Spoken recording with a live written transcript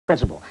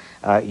principle.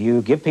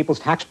 You give people's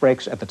tax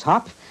breaks at the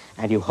top,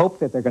 and you hope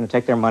that they're going to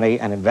take their money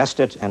and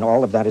invest it, and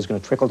all of that is going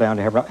to trickle down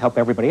to help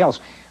everybody else.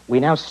 We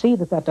now see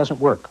that that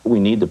doesn't work. We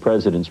need the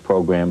president's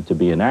program to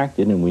be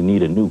enacted, and we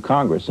need a new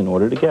Congress in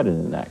order to get it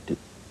enacted.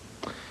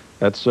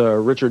 That's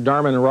Richard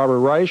Darman and Robert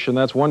Reich, and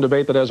that's one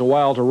debate that has a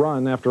while to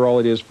run. After all,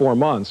 it is 4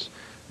 months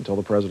until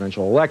the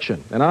presidential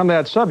election. And on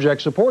that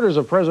subject, supporters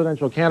of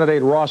presidential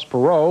candidate Ross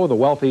Perot, the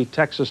wealthy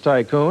Texas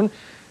tycoon,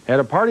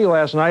 had a party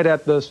last night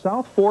at the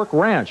South Fork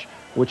Ranch,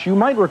 which you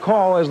might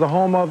recall as the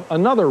home of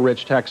another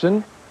rich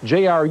Texan,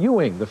 J.R.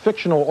 Ewing, the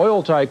fictional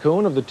oil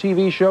tycoon of the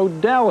TV show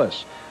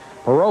Dallas.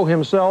 Perot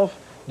himself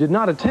did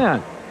not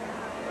attend.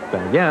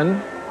 Then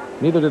again,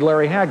 neither did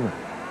Larry Hagman.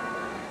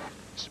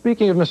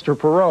 Speaking of Mr.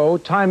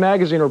 Perot, Time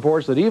magazine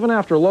reports that even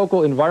after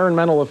local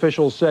environmental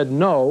officials said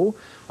no,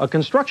 a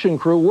construction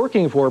crew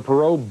working for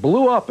Perot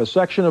blew up a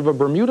section of a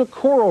Bermuda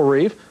coral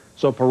reef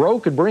so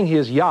Perot could bring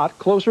his yacht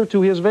closer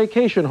to his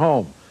vacation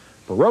home.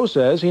 Perot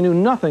says he knew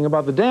nothing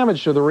about the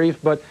damage to the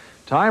reef, but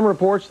Time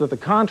reports that the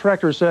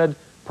contractor said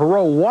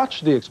Perot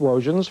watched the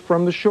explosions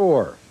from the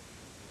shore.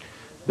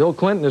 Bill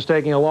Clinton is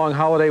taking a long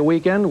holiday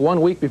weekend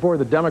 1 week before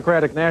the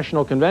Democratic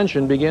National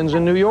Convention begins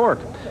in New York.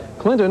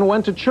 Clinton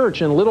went to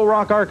church in Little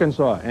Rock,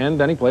 Arkansas, and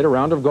then he played a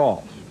round of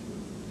golf.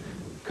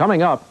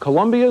 Coming up,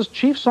 Columbia's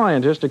chief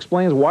scientist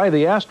explains why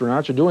the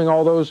astronauts are doing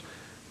all those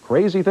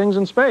crazy things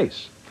in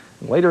space.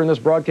 And later in this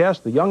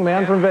broadcast, the young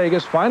man from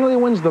Vegas finally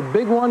wins the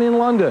big one in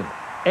London.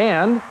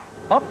 And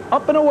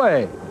up and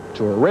away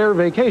to a rare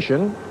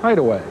vacation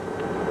hideaway.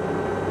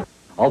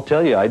 I'll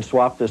tell you, I'd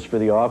swap this for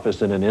the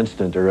office in an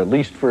instant, or at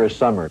least for a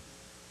summer.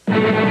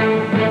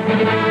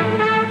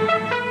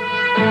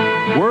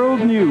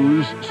 World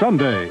News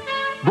Sunday,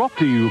 brought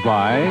to you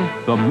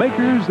by the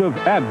makers of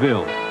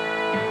Advil.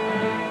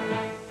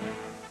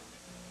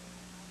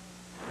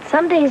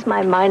 Some days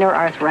my minor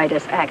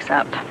arthritis acts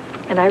up,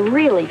 and I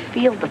really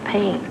feel the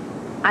pain.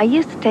 I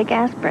used to take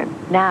aspirin.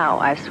 Now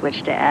I've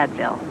switched to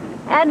Advil.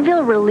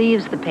 Advil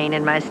relieves the pain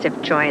in my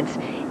stiff joints.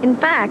 In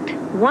fact,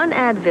 1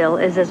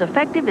 Advil is as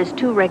effective as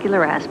 2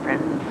 regular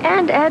aspirin.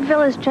 And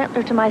Advil is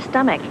gentler to my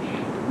stomach.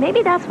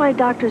 Maybe that's why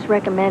doctors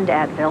recommend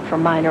Advil for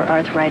minor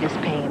arthritis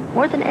pain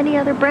more than any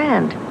other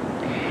brand.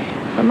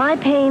 For my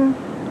pain,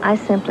 I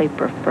simply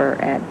prefer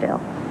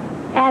Advil.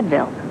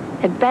 Advil,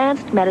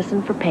 advanced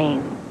medicine for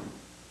pain.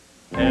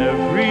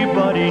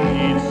 Everybody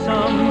needs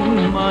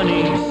some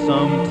money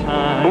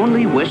sometime.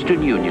 Only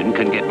Western Union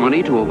can get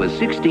money to over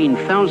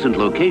 16,000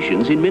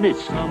 locations in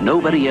minutes.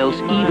 Nobody else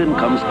even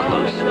comes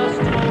close.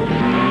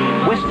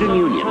 Western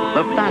Union,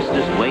 the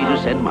fastest way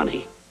to send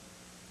money.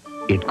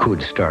 It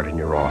could start in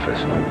your office,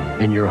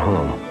 in your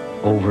home,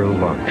 over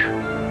lunch.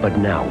 But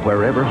now,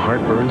 wherever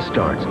heartburn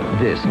starts,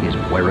 this is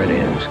where it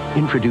ends.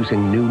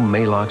 Introducing new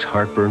Maalox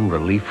Heartburn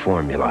Relief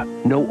Formula.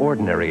 No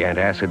ordinary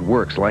antacid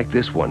works like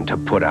this one to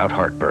put out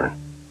heartburn.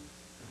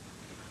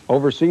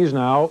 Overseas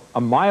now,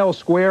 a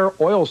mile-square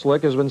oil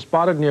slick has been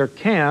spotted near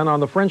Cannes on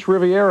the French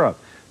Riviera.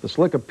 The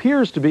slick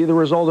appears to be the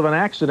result of an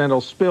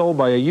accidental spill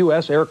by a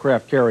U.S.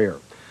 aircraft carrier.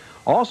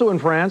 Also in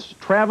France,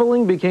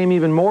 traveling became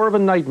even more of a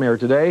nightmare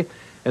today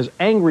as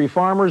angry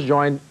farmers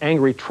joined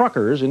angry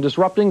truckers in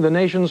disrupting the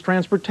nation's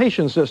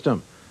transportation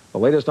system. The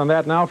latest on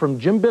that now from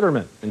Jim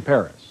Bitterman in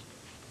Paris.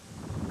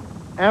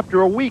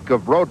 After a week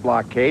of road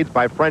blockades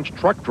by French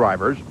truck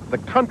drivers, the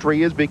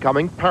country is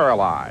becoming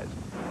paralyzed.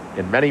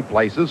 In many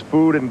places,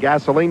 food and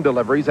gasoline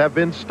deliveries have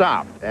been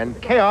stopped,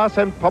 and chaos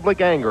and public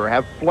anger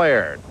have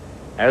flared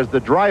as the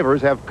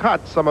drivers have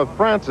cut some of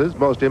France's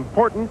most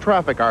important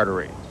traffic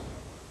arteries.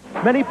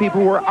 Many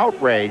people were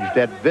outraged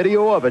at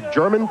video of a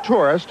German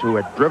tourist who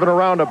had driven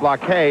around a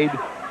blockade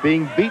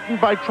being beaten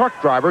by truck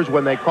drivers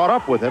when they caught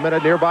up with him at a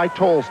nearby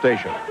toll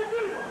station.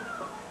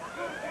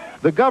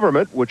 The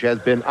government, which has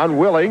been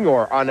unwilling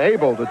or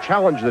unable to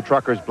challenge the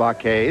truckers'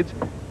 blockades,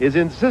 is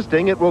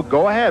insisting it will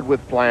go ahead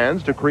with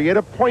plans to create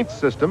a points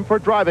system for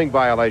driving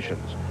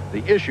violations,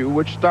 the issue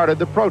which started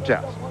the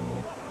protest.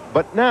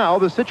 But now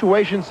the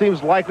situation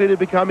seems likely to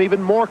become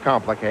even more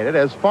complicated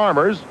as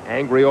farmers,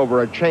 angry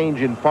over a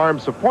change in farm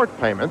support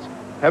payments,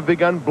 have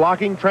begun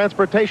blocking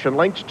transportation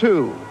links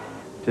too.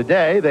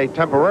 Today, they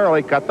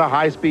temporarily cut the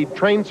high-speed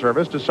train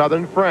service to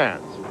southern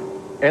France.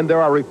 And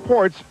there are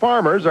reports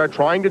farmers are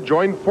trying to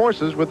join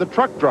forces with the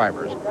truck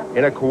drivers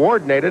in a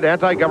coordinated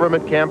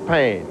anti-government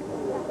campaign,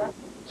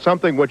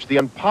 something which the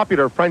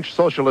unpopular French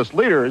socialist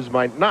leaders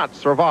might not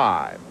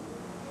survive.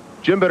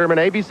 Jim Bitterman,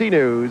 ABC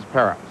News,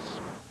 Paris.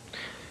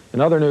 In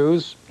other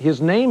news,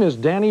 his name is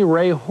Danny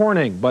Ray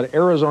Horning, but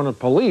Arizona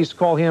police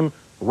call him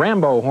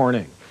Rambo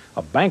Horning.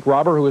 A bank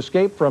robber who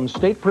escaped from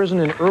state prison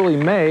in early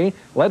May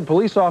led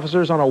police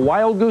officers on a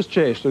wild goose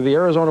chase through the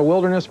Arizona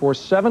wilderness for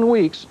 7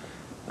 weeks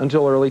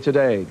until early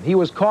today. He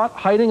was caught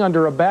hiding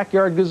under a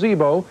backyard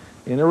gazebo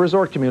in a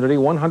resort community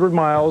 100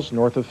 miles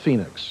north of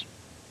Phoenix.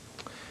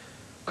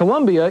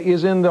 Columbia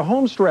is in the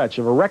home stretch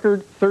of a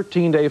record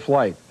 13-day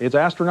flight. Its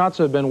astronauts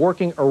have been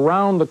working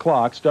around the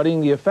clock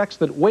studying the effects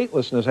that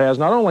weightlessness has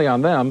not only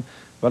on them,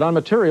 but on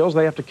materials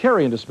they have to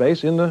carry into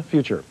space in the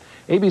future.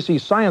 ABC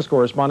science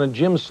correspondent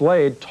Jim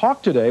Slade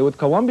talked today with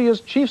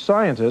Columbia's chief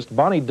scientist,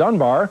 Bonnie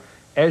Dunbar,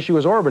 as she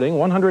was orbiting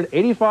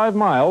 185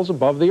 miles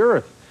above the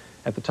Earth.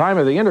 At the time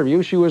of the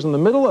interview, she was in the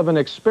middle of an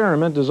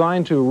experiment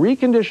designed to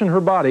recondition her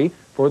body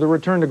for the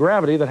return to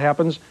gravity that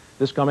happens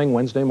this coming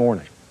Wednesday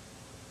morning.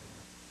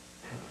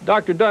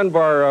 Dr.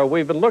 Dunbar,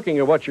 we've been looking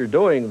at what you're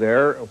doing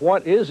there.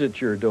 What is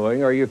it you're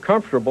doing? Are you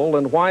comfortable,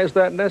 and why is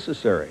that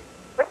necessary?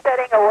 We're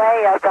studying a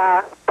way of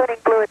putting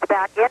fluids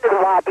back into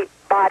the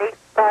body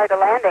prior to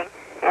landing,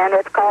 and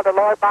it's called a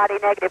lower body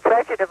negative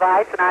pressure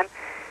device, and I'm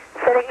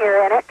sitting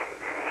here in it,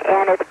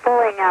 and it's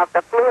pulling out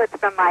the fluids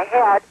from my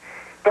head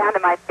down to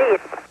my feet.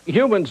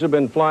 Humans have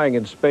been flying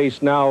in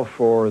space now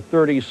for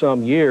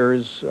 30-some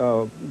years.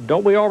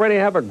 Don't we already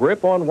have a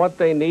grip on what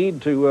they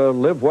need to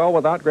live well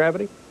without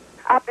gravity?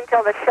 Up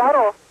until the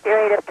shuttle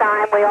period of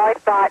time, we always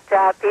thought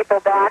people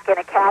back in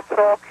a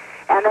capsule,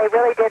 and they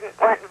really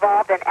weren't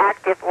involved in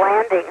active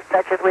landing,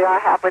 such as we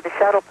have with the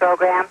shuttle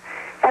program.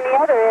 And the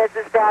other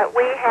is that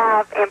we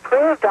have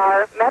improved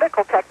our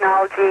medical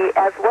technology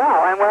as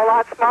well, and we're a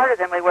lot smarter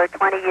than we were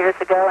 20 years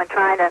ago in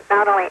trying to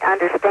not only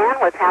understand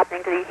what's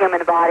happening to the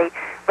human body,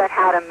 but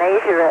how to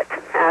measure it.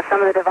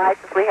 Some of the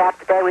devices we have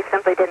today, we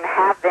simply didn't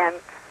have then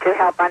to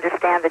help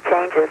understand the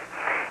changes.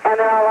 And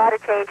there are a lot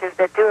of changes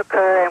that do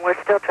occur, and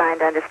we're still trying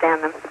to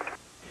understand them.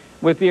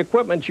 With the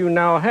equipment you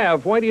now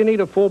have, why do you need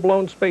a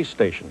full-blown space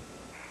station?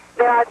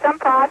 There are some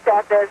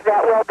processes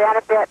that will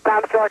benefit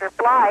from shorter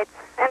flights,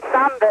 and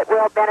some that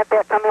will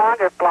benefit from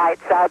longer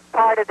flights.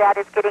 Part of that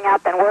is getting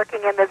up and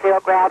working in the zero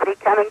gravity,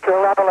 coming to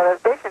a level of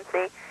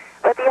efficiency.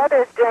 But the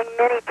other is doing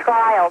many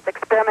trials,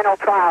 experimental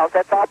trials.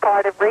 That's all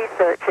part of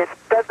research. It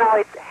doesn't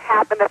always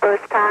happen the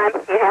first time.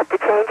 You have to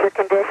change your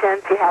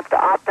conditions. You have to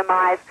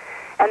optimize,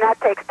 and that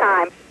takes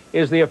time.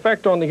 Is the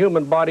effect on the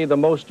human body the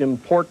most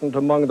important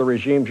among the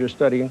regimes you're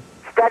studying?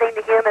 Studying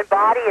the human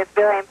body is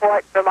very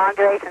important for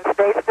long-duration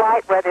space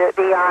flight, whether it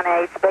be on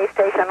a space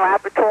station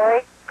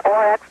laboratory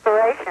or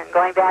exploration,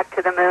 going back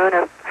to the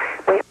moon,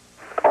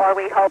 or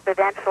we hope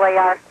eventually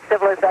our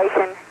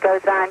civilization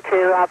goes on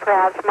to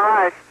perhaps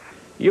Mars.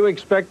 You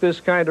expect this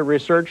kind of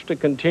research to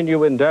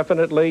continue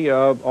indefinitely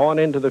on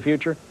into the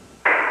future?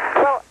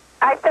 Well,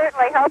 I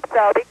certainly hope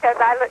so, because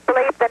I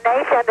believe the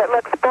nation that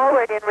looks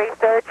forward in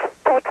research,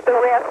 takes the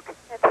risk,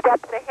 and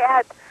steps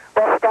ahead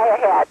will stay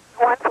ahead.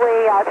 Once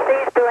we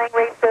cease doing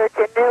research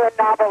in new and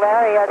novel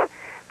areas,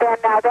 then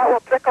that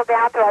will trickle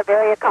down to our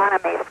very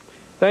economies.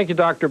 Thank you,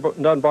 Dr.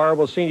 Dunbar.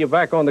 We'll see you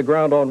back on the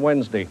ground on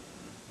Wednesday.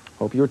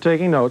 Hope you're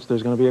taking notes.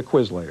 There's going to be a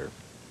quiz later.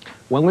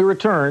 When we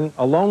return,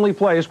 a lonely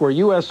place where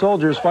U.S.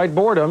 soldiers fight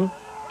boredom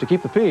to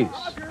keep the peace.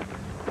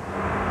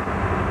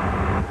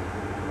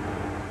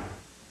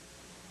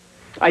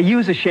 I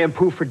use a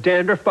shampoo for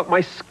dandruff, but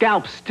my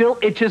scalp still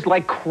itches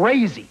like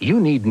crazy.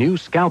 You need new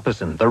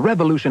Scalpicin, the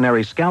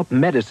revolutionary scalp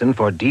medicine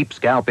for deep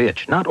scalp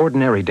itch, not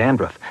ordinary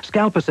dandruff.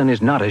 Scalpicin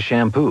is not a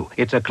shampoo.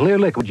 It's a clear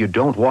liquid you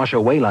don't wash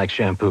away like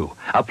shampoo.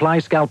 Apply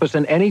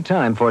Scalpicin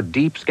anytime for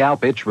deep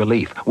scalp itch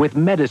relief, with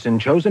medicine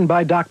chosen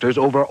by doctors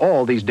over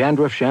all these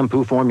dandruff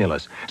shampoo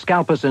formulas.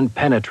 Scalpicin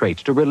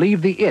penetrates to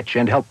relieve the itch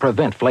and help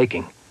prevent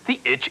flaking. The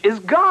itch is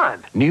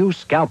gone. New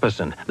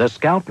Scalpicin, the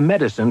scalp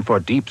medicine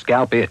for deep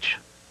scalp itch.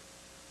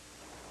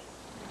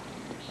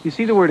 You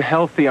see the word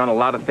healthy on a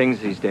lot of things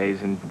these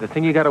days, and the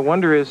thing you gotta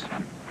wonder is,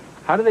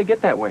 how do they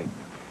get that way?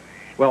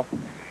 Well,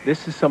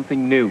 this is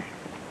something new.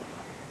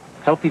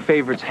 Healthy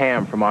Favorites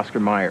ham from Oscar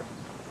Mayer.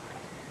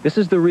 This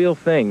is the real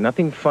thing,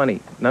 nothing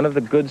funny, none of the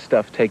good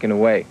stuff taken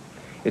away.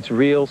 It's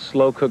real,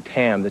 slow-cooked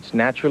ham that's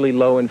naturally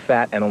low in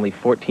fat and only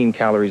 14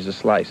 calories a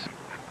slice.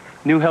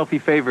 New Healthy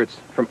Favorites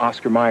from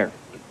Oscar Mayer.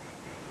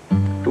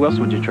 Who else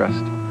would you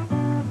trust?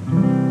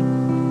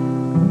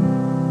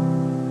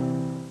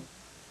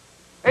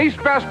 Ace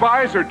Best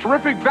Buys are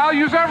terrific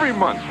values every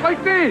month,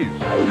 like these.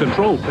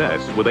 Control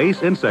pests with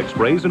Ace insect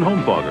sprays and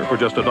home fogger for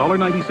just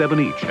 $1.97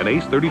 each. And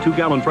Ace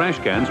 32-gallon trash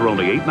cans are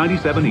only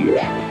 $8.97 each.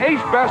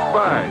 Ace Best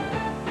Buys.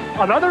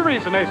 Another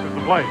reason Ace is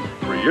the place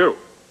for you.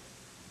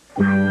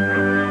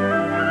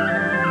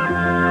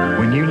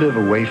 When you live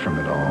away from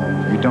it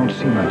all, you don't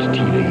see much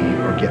TV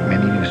or get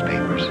many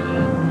newspapers.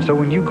 So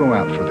when you go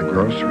out for the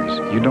groceries,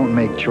 you don't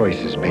make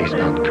choices based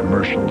on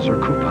commercials or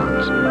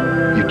coupons.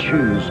 You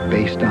choose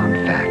based on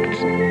facts.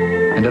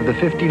 And of the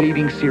 50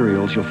 leading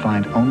cereals, you'll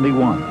find only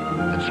one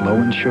that's low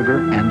in sugar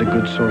and a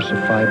good source of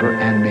fiber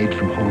and made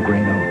from whole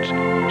grain oats.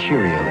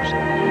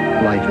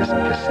 Cheerios. Life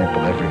isn't this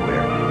simple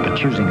everywhere, but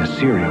choosing a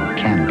cereal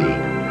can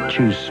be.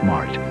 Choose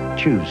smart.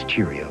 Choose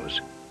Cheerios.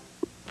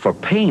 For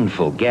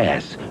painful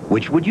gas,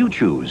 which would you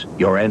choose?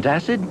 Your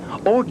antacid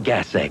or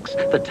Gas-X,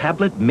 the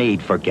tablet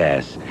made for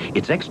gas?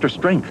 It's extra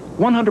strength,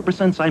 100%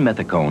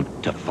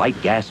 simethicone to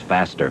fight gas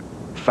faster.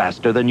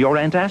 Faster than your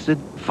antacid.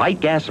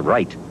 Fight gas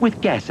right with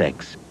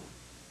Gas-X.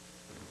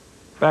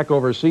 Back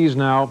overseas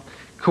now.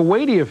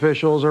 Kuwaiti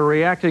officials are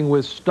reacting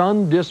with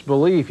stunned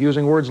disbelief,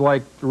 using words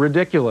like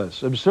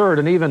ridiculous, absurd,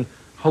 and even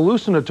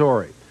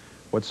hallucinatory.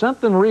 What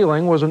sent them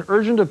reeling was an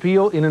urgent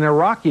appeal in an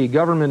Iraqi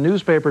government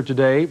newspaper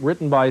today,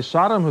 written by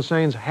Saddam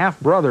Hussein's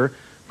half-brother,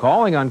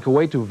 calling on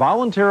Kuwait to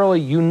voluntarily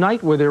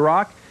unite with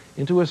Iraq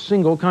into a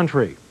single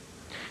country.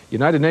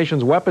 United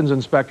Nations weapons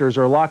inspectors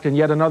are locked in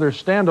yet another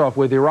standoff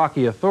with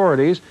Iraqi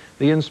authorities.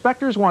 The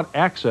inspectors want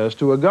access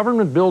to a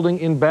government building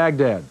in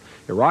Baghdad.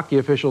 Iraqi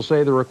officials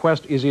say the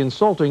request is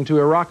insulting to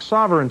Iraq's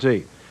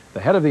sovereignty. The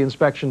head of the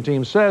inspection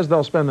team says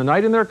they'll spend the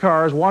night in their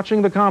cars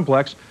watching the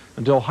complex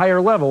until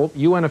higher-level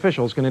UN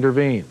officials can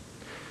intervene.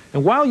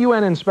 And while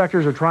UN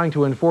inspectors are trying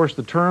to enforce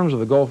the terms of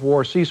the Gulf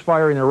War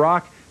ceasefire in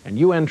Iraq, and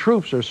UN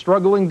troops are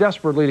struggling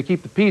desperately to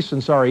keep the peace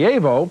in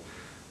Sarajevo,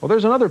 well,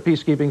 there's another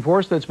peacekeeping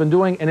force that's been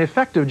doing an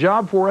effective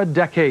job for a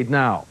decade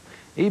now.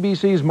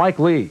 ABC's Mike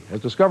Lee has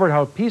discovered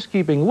how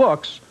peacekeeping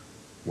looks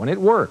when it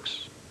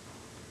works.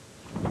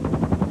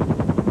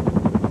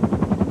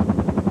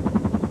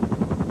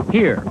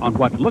 Here, on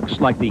what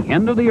looks like the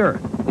end of the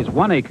earth, is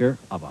 1 acre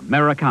of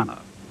Americana.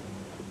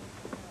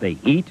 They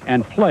eat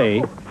and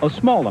play a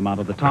small amount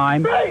of the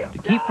time to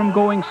keep from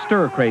going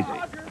stir-crazy.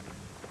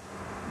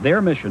 Their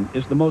mission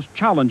is the most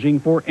challenging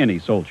for any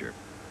soldier.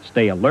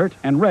 Stay alert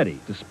and ready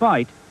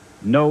despite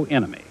no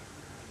enemy.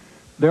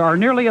 There are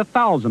nearly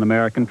 1,000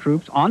 American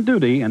troops on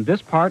duty in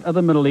this part of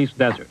the Middle East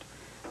desert.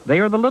 They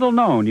are the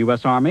little-known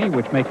U.S. Army,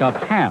 which make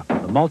up half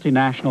of the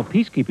multinational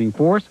peacekeeping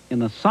force in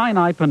the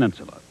Sinai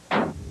Peninsula.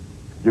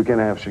 You can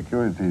have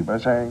security by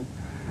saying,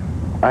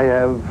 I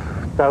have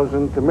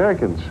 1,000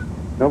 Americans.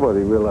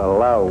 Nobody will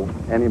allow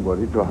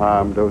anybody to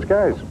harm those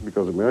guys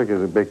because America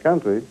is a big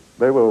country.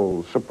 They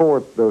will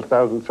support those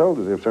 1,000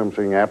 soldiers if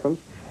something happens.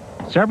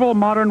 Several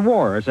modern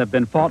wars have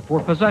been fought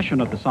for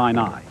possession of the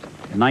Sinai.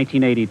 In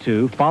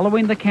 1982,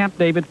 following the Camp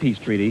David peace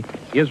treaty,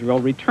 Israel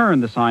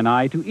returned the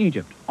Sinai to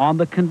Egypt on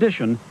the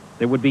condition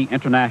there would be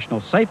international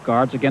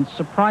safeguards against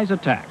surprise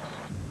attacks.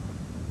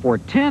 For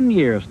 10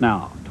 years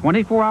now,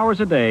 24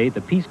 hours a day,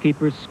 the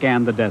peacekeepers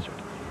scan the desert.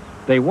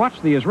 They watch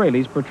the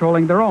Israelis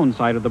patrolling their own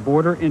side of the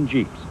border in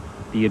jeeps.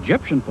 The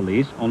Egyptian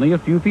police, only a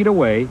few feet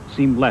away,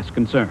 seem less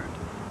concerned.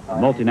 The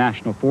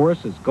multinational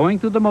force is going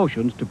through the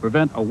motions to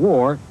prevent a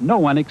war no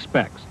one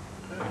expects.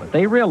 But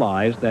they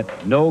realize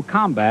that no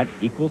combat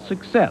equals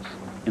success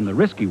in the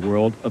risky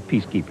world of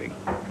peacekeeping.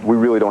 We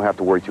really don't have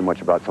to worry too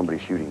much about somebody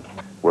shooting,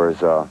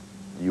 whereas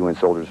UN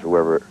soldiers,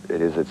 whoever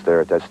it is that's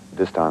there at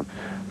this time.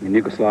 In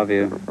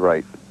Yugoslavia.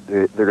 Right.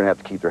 They're going to have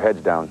to keep their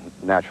heads down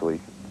naturally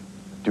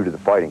due to the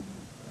fighting.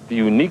 The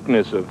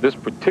uniqueness of this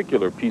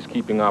particular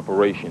peacekeeping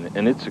operation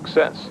and its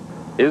success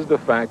is the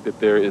fact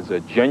that there is a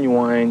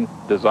genuine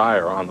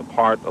desire on the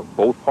part of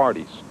both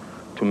parties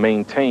to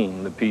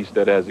maintain the peace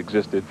that has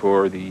existed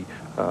for the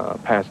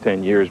past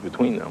 10 years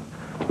between them.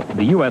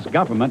 The U.S.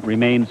 government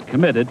remains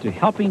committed to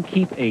helping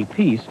keep a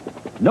peace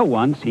no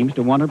one seems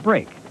to want to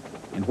break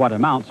in what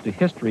amounts to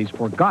history's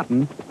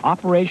forgotten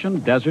Operation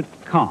Desert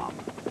Calm.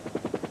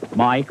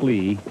 Mike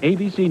Lee,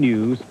 ABC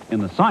News, in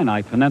the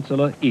Sinai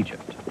Peninsula,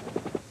 Egypt.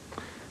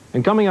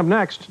 And coming up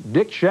next,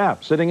 Dick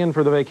Schaap sitting in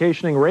for the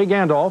vacationing Ray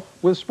Gandolf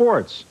with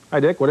sports. Hi,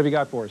 Dick. What have you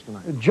got for us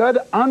tonight? Judd,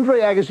 Andre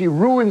Agassi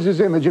ruins his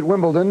image at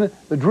Wimbledon.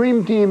 The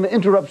Dream Team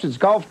interrupts its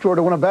golf tour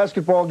to win a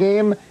basketball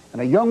game.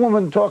 And a young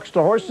woman talks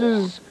to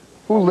horses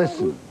who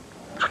listen.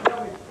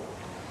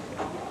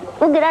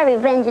 We'll get our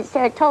revenge at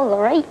Saratoga,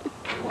 right?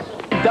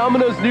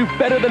 Domino's new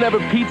Better Than Ever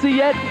pizza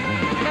yet?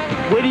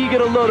 Where do you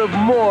get a load of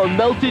more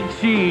melted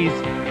cheese?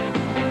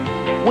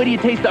 Where do you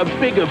taste our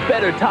bigger,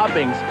 better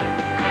toppings?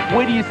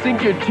 Where do you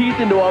sink your teeth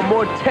into our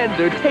more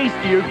tender,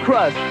 tastier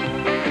crust?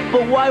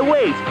 But why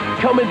wait?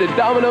 Come into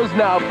Domino's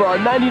now for our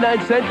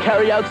 99-cent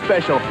carry-out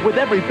special. With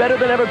every Better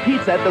Than Ever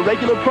pizza at the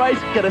regular price,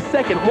 get a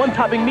second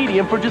one-topping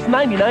medium for just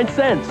 99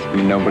 cents.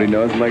 Nobody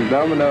knows like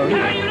Domino's.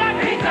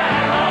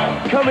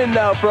 Come in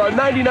now for our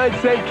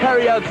 99-cent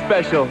carry-out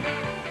special.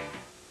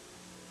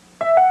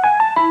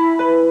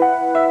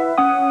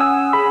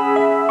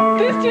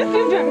 This just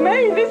isn't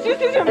me. This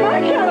just isn't my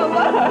kind of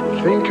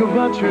luck. Think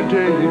about your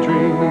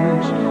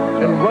daydreams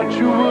and what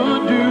you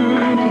would do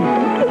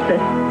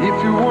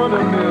if you won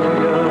 $1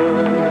 million.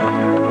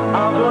 I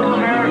love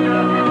America.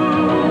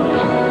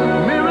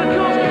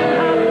 Miracles can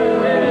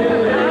happen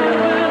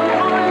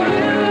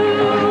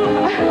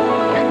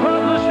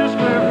Publishers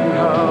Clearing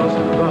House,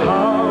 the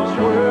house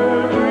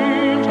where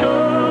dreams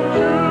come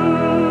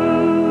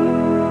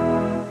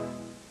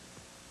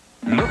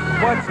true. Look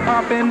what's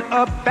popping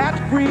up at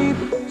Free.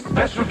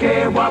 Special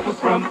K waffles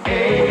from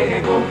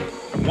Eggo.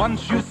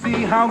 Once you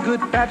see how good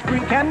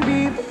fat-free can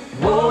be,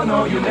 oh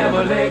no, you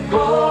never let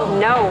go.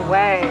 No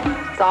way.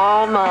 It's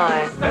all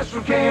mine.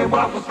 Special K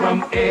waffles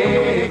from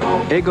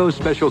Eggo. Eggo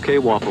Special K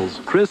waffles.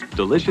 Crisp,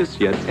 delicious,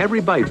 yet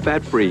every bite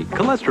fat-free,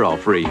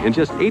 cholesterol-free, and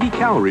just 80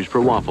 calories per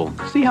waffle.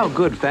 See how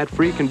good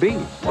fat-free can be.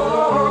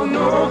 Oh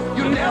no,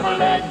 you never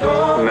let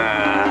go.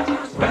 Nah.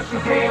 Special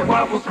K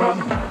waffles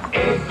from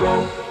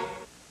Eggo.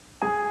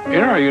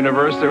 In our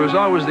universe, there was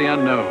always the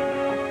unknown,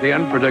 the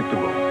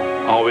unpredictable.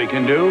 All we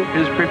can do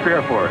is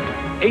prepare for it.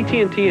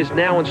 AT&T is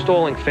now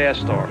installing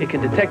Fast Start. It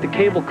can detect a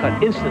cable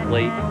cut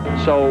instantly,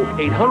 so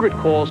 800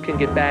 calls can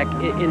get back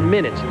in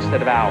minutes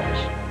instead of hours.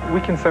 We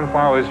can send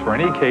flowers for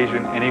any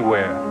occasion,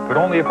 anywhere, but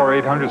only if our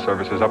 800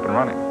 service is up and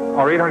running.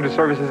 Our 800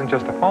 service isn't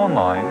just a phone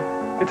line,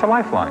 It's a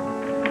lifeline.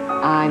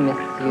 I miss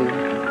you.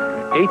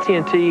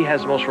 AT&T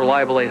has the most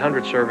reliable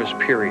 800 service,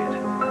 period.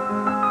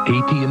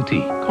 AT&T.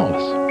 Call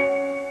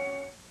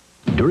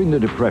us. During the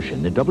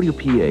Depression, the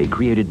WPA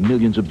created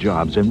millions of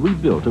jobs and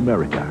rebuilt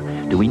America.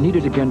 Do we need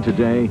it again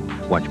today?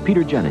 Watch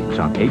Peter Jennings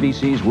on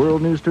ABC's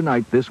World News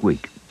Tonight this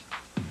week.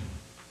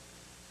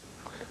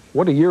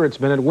 What a year it's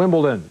been at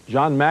Wimbledon.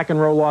 John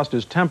McEnroe lost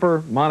his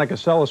temper. Monica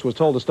Seles was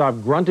told to stop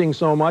grunting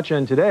so much.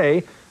 And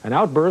today, an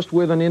outburst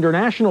with an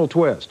international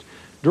twist.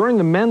 During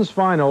the men's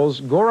finals,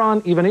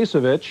 Goran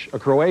Ivanisevic, a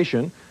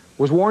Croatian,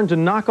 was warned to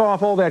knock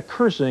off all that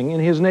cursing in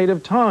his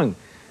native tongue.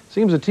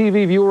 Seems a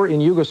TV viewer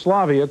in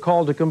Yugoslavia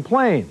called to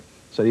complain.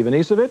 Said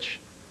Ivanisevic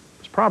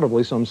was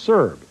probably some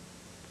Serb.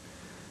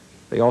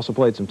 They also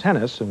played some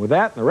tennis. And with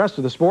that and the rest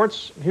of the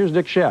sports, here's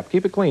Dick Schaap.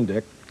 Keep it clean,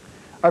 Dick.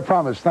 I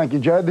promise. Thank you,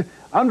 Judd.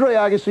 Andre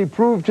Agassi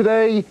proved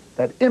today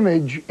that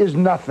image is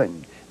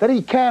nothing, that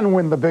he can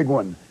win the big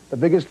one, the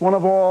biggest one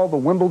of all, the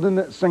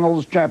Wimbledon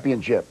Singles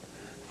Championship.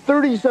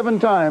 37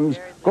 times,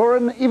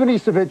 Goran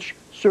Ivanisevic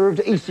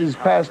served aces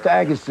past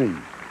Agassi.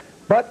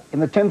 But in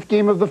the 10th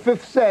game of the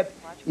 5th set,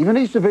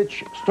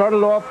 Ivanisevic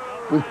started off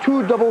with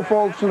 2 double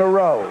faults in a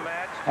row.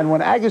 And when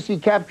Agassi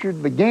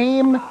captured the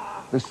game,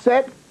 the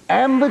set,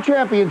 and the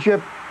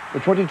championship, the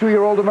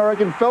 22-year-old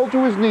American fell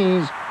to his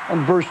knees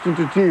and burst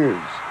into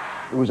tears.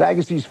 It was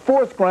Agassi's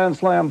 4th Grand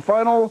Slam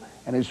final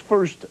and his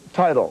first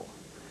title.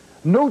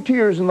 No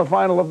tears in the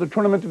final of the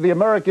Tournament of the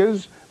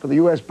Americas for the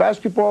U.S.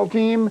 basketball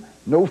team.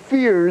 No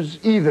fears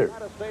either.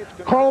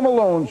 Karl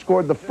Malone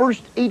scored the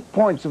first 8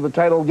 points of the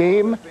title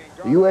game.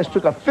 The U.S.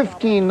 took a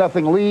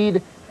 15-0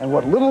 lead, and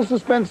what little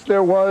suspense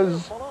there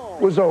was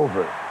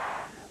over.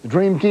 The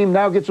Dream Team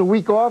now gets a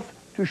week off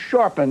to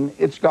sharpen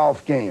its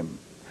golf game.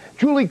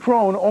 Julie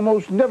Crone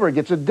almost never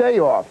gets a day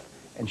off,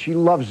 and she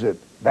loves it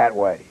that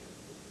way.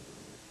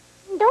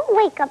 Don't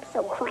wake up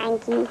so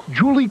cranky.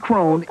 Julie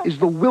Crone is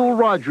the Will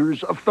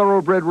Rogers of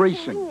thoroughbred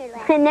racing.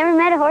 I never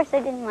met a horse I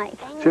didn't like.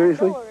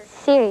 Seriously?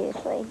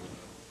 Seriously.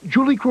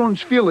 Julie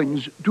Crone's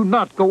feelings do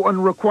not go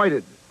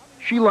unrequited.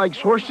 She likes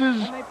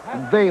horses,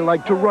 and they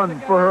like to run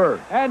for her.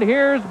 And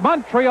here's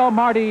Montreal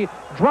Marty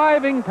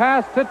driving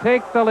past to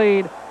take the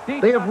lead.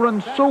 They have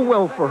run so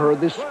well for her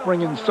this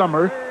spring and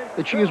summer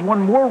that she has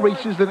won more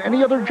races than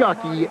any other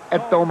jockey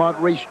at Belmont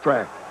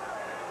Racetrack.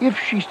 If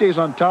she stays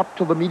on top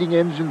till the meeting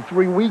ends in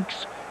 3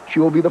 weeks, she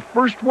will be the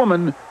first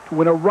woman to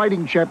win a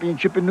riding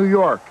championship in New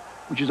York,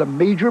 which is a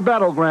major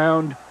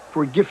battleground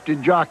for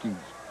gifted jockeys.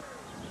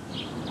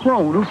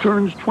 Crone, who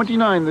turns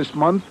 29 this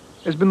month,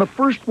 has been the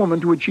first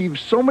woman to achieve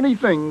so many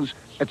things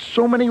at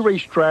so many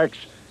racetracks.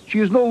 She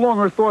is no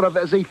longer thought of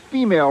as a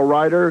female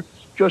rider,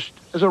 just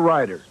as a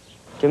rider.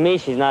 To me,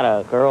 she's not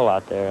a girl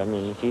out there. I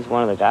mean, she's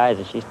one of the guys,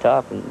 and she's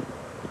tough, and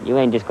you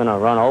ain't just going to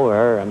run over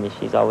her. I mean,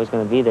 she's always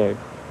going to be there,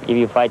 give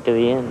you a fight to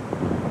the end.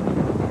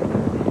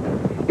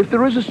 If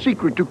there is a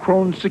secret to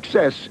Crone's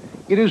success,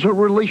 it is her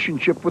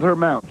relationship with her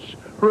mounts,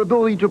 her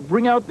ability to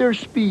bring out their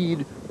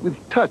speed with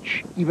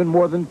touch even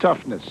more than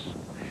toughness.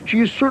 She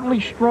is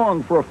certainly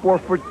strong for a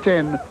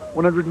 4'10",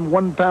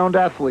 101-pound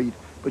athlete,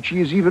 but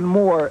she is even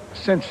more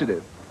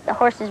sensitive. The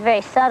horse is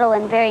very subtle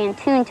and very in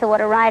tune to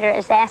what a rider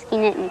is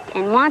asking it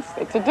and wants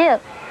it to do.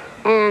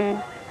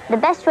 And the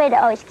best way to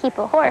always keep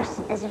a horse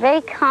is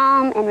very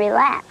calm and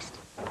relaxed.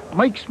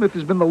 Mike Smith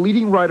has been the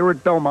leading rider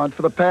at Belmont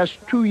for the past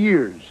 2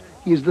 years.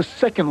 He is the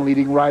second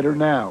leading rider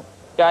now.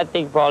 I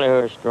think probably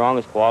her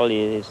strongest quality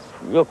is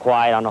real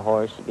quiet on the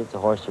horse. She gets the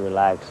horse to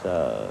relax.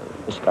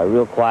 She's got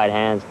real quiet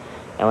hands.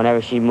 And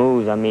whenever she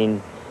moves, I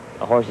mean,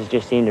 the horses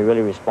just seem to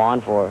really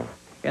respond for her.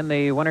 In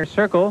the winner's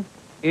circle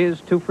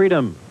is To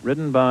Freedom,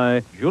 ridden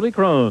by Julie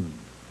Crone.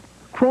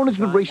 Crone has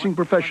been racing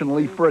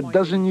professionally for a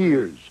dozen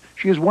years.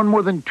 She has won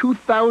more than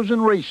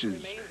 2,000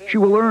 races. She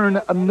will earn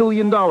 $1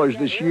 million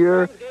this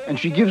year, and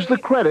she gives the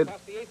credit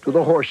to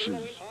the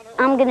horses.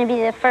 I'm going to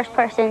be the first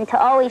person to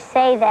always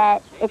say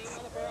that it's,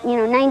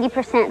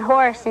 90%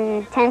 horse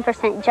and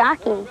 10%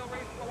 jockey.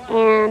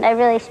 And I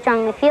really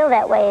strongly feel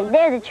that way.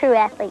 They're the true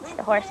athletes,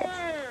 the horses.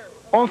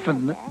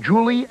 Often,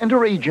 Julie and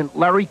her agent,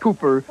 Larry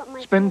Cooper,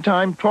 spend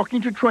time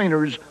talking to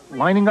trainers,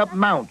 lining up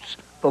mounts,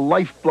 the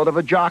lifeblood of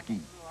a jockey.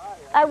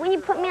 When you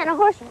put me on a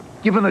horse?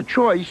 Given a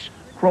choice,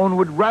 Crone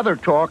would rather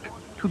talk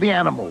to the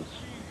animals.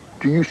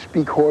 Do you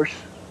speak horse?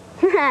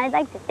 I'd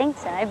like to think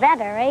so. I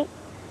better, right?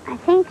 I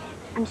think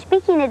I'm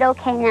speaking it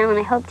okay now, and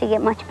I hope to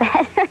get much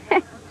better.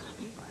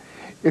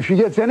 If she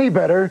gets any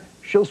better,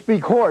 she'll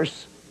speak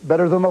horse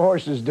better than the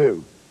horses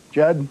do.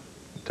 Judd?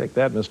 Take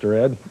that, Mr.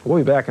 Ed. We'll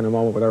be back in a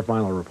moment with our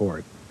final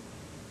report.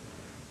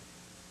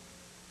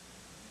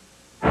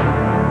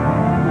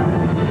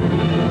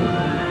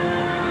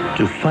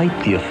 To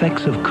fight the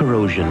effects of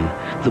corrosion,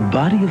 the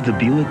body of the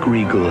Buick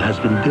Regal has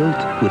been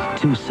built with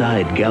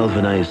two-side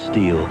galvanized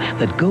steel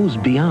that goes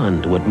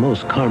beyond what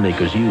most car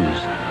makers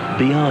use.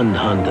 Beyond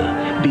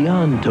Honda,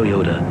 beyond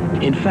Toyota.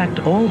 In fact,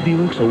 all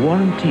Buicks are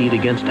warranted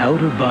against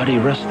outer body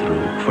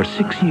rust-through for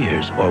 6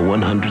 years or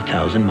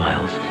 100,000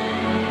 miles.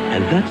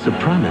 And that's a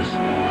promise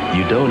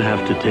you don't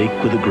have to take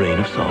with a grain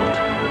of salt.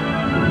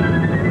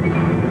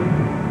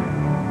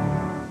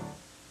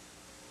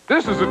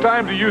 This is the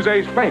time to use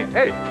Ace paint.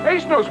 Hey,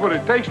 Ace knows what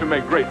it takes to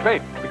make great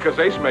paint because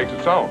Ace makes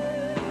its own.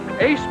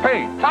 Ace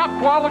paint, top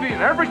quality in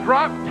every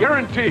drop,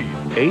 guaranteed.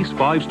 Ace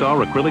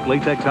 5-star acrylic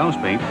latex house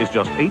paint is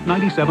just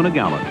 $8.97 a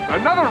gallon.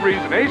 Another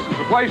reason Ace is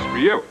the place for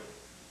you.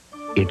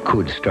 It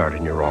could start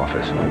in your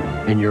office,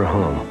 in your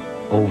home,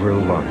 over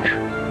lunch.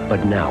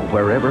 But now,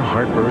 wherever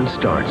heartburn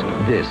starts,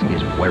 this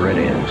is where it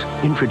ends.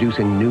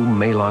 Introducing new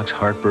Maalox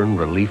Heartburn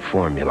Relief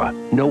Formula.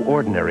 No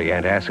ordinary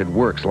antacid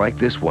works like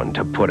this one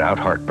to put out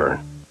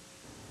heartburn.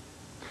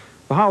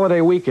 The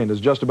holiday weekend is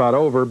just about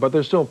over, but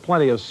there's still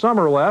plenty of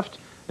summer left.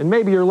 And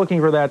maybe you're looking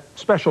for that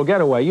special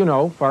getaway, you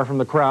know, far from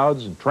the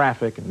crowds and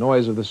traffic and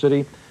noise of the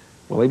city.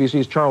 Well,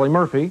 ABC's Charlie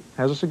Murphy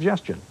has a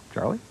suggestion.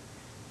 Charlie?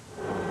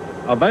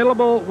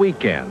 Available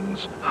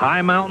weekends,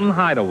 high mountain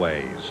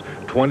hideaways,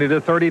 $20 to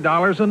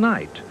 $30 a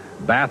night.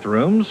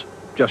 Bathrooms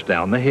just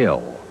down the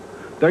hill.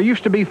 There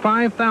used to be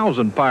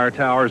 5,000 fire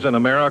towers in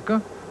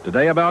America.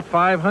 Today about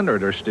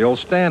 500 are still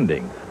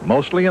standing,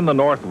 mostly in the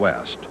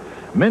Northwest.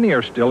 Many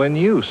are still in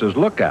use as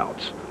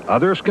lookouts.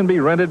 Others can be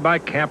rented by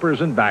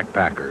campers and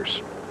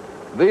backpackers.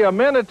 The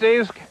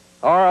amenities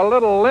are a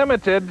little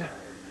limited,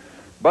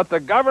 but the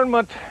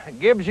government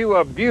gives you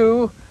a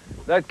view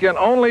that can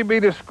only be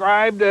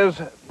described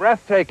as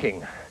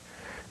breathtaking.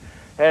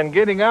 And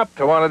getting up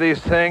to one of these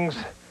things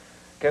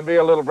can be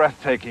a little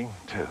breathtaking,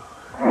 too.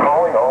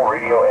 Calling all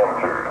radio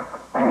amateurs.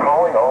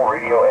 Calling all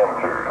radio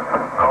amateurs.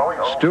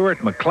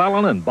 Stuart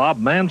McClellan and Bob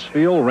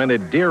Mansfield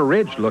rented Deer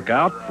Ridge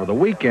Lookout for the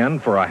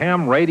weekend for a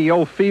ham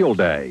radio field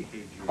day.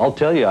 I'll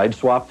tell you, I'd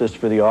swap this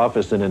for the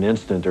office in an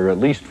instant, or at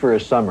least for a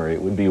summer.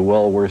 It would be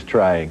well worth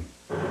trying.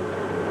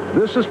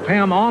 This is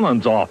Pam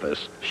Allen's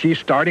office. She's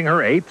starting her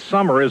 8th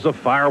summer as a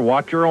fire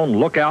watcher on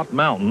Lookout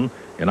Mountain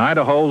in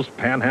Idaho's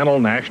Panhandle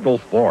National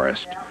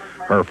Forest.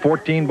 Her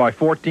 14 by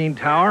 14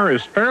 tower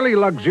is fairly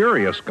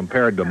luxurious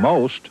compared to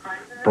most.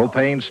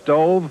 Propane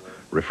stove,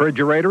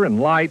 refrigerator, and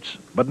lights,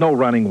 but no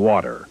running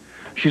water.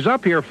 She's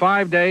up here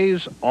 5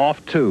 days,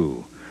 off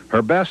 2.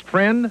 Her best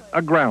friend,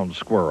 a ground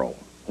squirrel.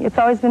 It's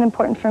always been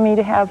important for me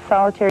to have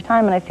solitary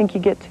time, and I think you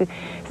get to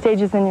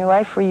stages in your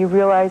life where you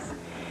realize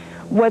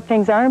what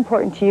things are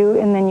important to you,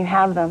 and then you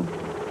have them.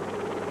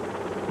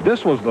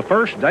 This was the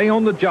first day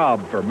on the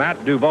job for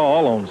Matt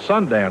Duvall on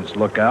Sundance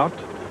Lookout.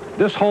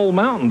 This whole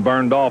mountain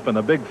burned off in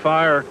a big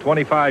fire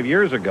 25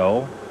 years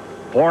ago.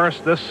 Forests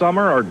this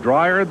summer are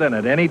drier than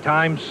at any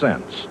time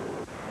since.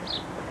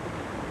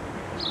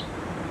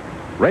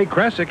 Ray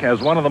Kresick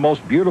has one of the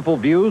most beautiful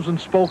views in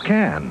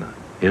Spokane,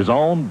 his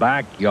own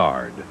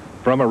backyard,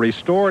 from a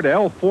restored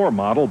L4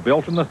 model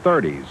built in the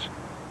 30s.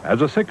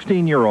 As a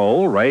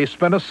 16-year-old, Ray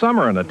spent a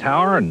summer in the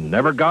tower and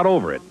never got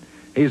over it.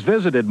 He's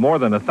visited more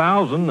than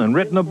 1,000 and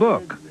written a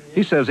book.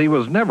 He says he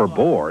was never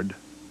bored.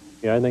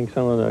 Yeah, I think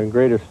some of the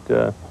greatest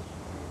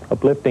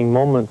uplifting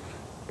moments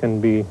can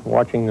be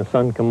watching the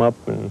sun come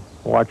up and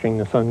watching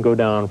the sun go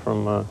down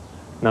from a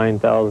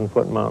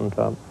 9,000-foot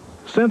mountaintop.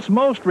 Since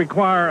most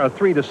require a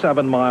 3 to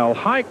 7 mile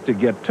hike to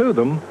get to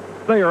them,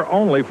 they are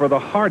only for the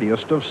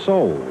hardiest of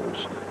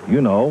souls.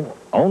 You know,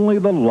 only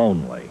the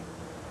lonely.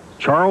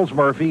 Charles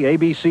Murphy,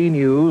 ABC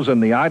News,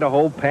 in the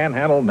Idaho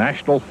Panhandle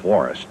National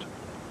Forest.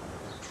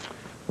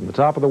 From the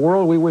top of the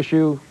world, we wish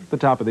you the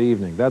top of the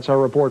evening. That's our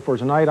report for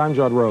tonight. I'm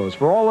Judd Rose.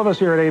 For all of us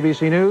here at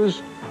ABC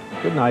News,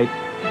 good night.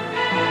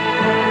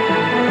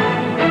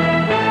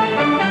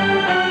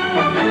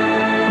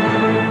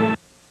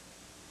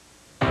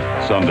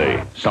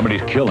 Sunday,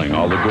 somebody's killing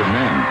all the good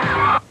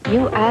men.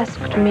 You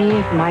asked me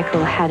if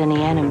Michael had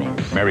any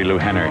enemies. Mary Lou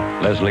Henner,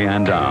 Leslie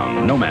Ann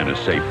Down. No man is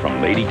safe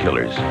from lady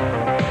killers.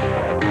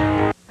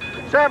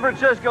 San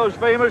Francisco's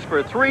famous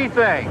for 3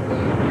 things: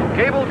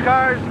 cable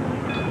cars,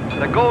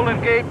 the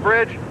Golden Gate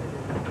Bridge,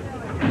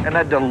 and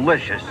a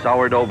delicious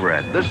sourdough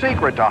bread. The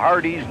secret to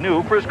Hardee's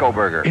new Frisco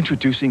Burger.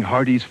 Introducing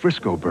Hardee's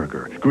Frisco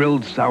Burger.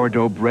 Grilled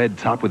sourdough bread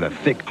topped with a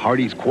thick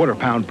Hardee's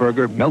quarter-pound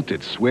burger,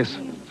 melted Swiss,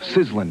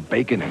 sizzling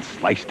bacon, and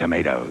sliced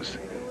tomatoes.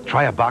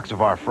 Try a box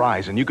of our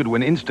fries and you could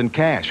win instant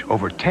cash.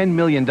 Over $10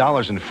 million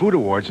in food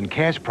awards and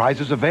cash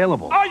prizes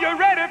available. Are you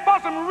ready for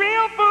some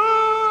real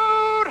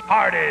food?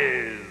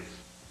 Hardee's.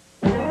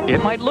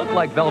 It might look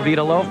like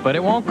Velveeta loaf, but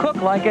it won't cook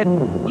like it.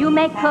 You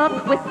may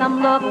cook with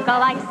some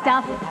look-alike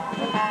stuff,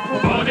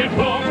 But it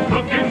won't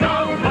cook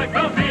enough like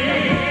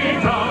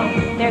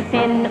Velveeta. they're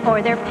thin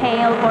or they're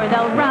pale or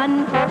they'll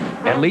run.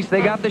 At least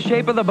they got the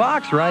shape of the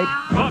box right.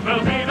 But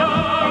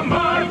Velveeta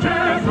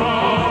marches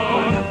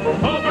on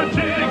over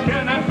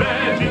chicken and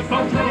veggies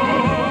so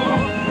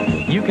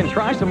true. You can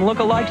try some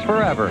look-alikes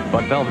forever,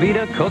 but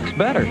Velveeta cooks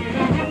better.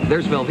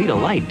 There's Velveeta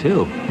Light,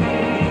 too.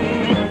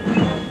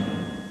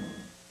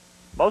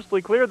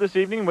 Mostly clear this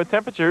evening with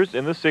temperatures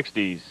in the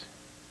 60s.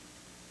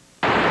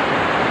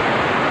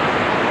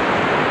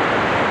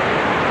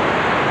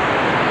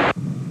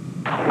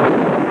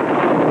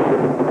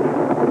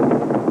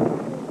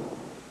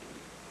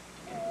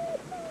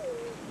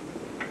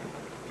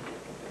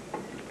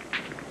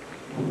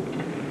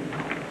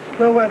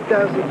 No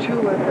 1,000,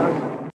 2 1,000.